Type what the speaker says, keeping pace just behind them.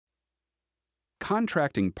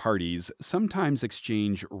Contracting parties sometimes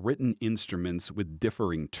exchange written instruments with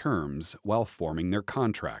differing terms while forming their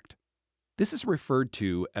contract. This is referred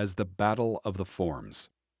to as the Battle of the Forms.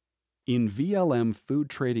 In VLM Food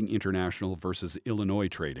Trading International versus Illinois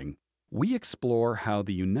Trading, we explore how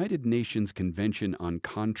the United Nations Convention on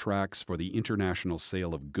Contracts for the International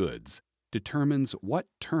Sale of Goods determines what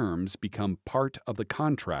terms become part of the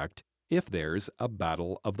contract if there's a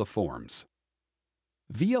battle of the forms.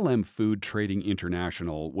 VLM Food Trading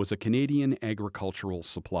International was a Canadian agricultural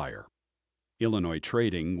supplier. Illinois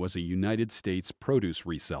Trading was a United States produce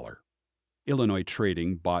reseller. Illinois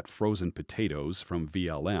Trading bought frozen potatoes from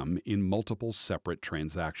VLM in multiple separate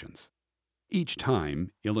transactions. Each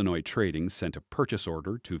time, Illinois Trading sent a purchase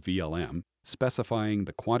order to VLM specifying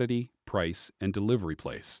the quantity, price, and delivery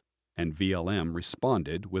place, and VLM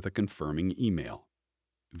responded with a confirming email.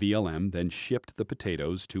 VLM then shipped the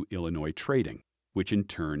potatoes to Illinois Trading, which in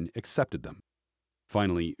turn accepted them.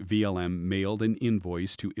 Finally, VLM mailed an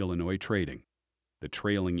invoice to Illinois Trading. The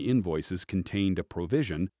trailing invoices contained a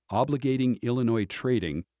provision obligating Illinois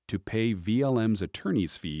Trading to pay VLM's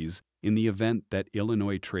attorney's fees in the event that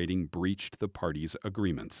Illinois Trading breached the parties'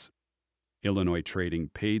 agreements. Illinois Trading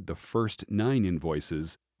paid the first 9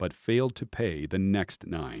 invoices but failed to pay the next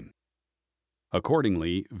 9.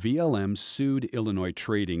 Accordingly, VLM sued Illinois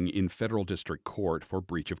Trading in federal district court for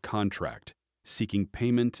breach of contract, seeking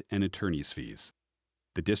payment and attorney's fees.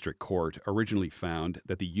 The district court originally found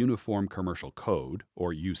that the Uniform Commercial Code,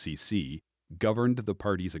 or UCC, governed the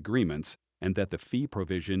parties' agreements and that the fee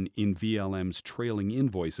provision in VLM's trailing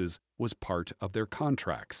invoices was part of their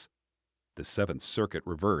contracts. The Seventh Circuit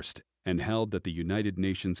reversed and held that the United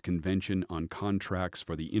Nations Convention on Contracts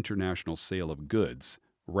for the International Sale of Goods,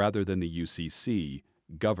 rather than the UCC,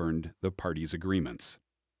 governed the parties' agreements.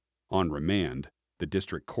 On remand, the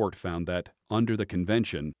district court found that, under the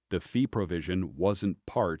convention, the fee provision wasn't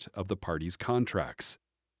part of the parties' contracts.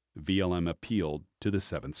 VLM appealed to the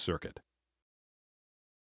Seventh Circuit.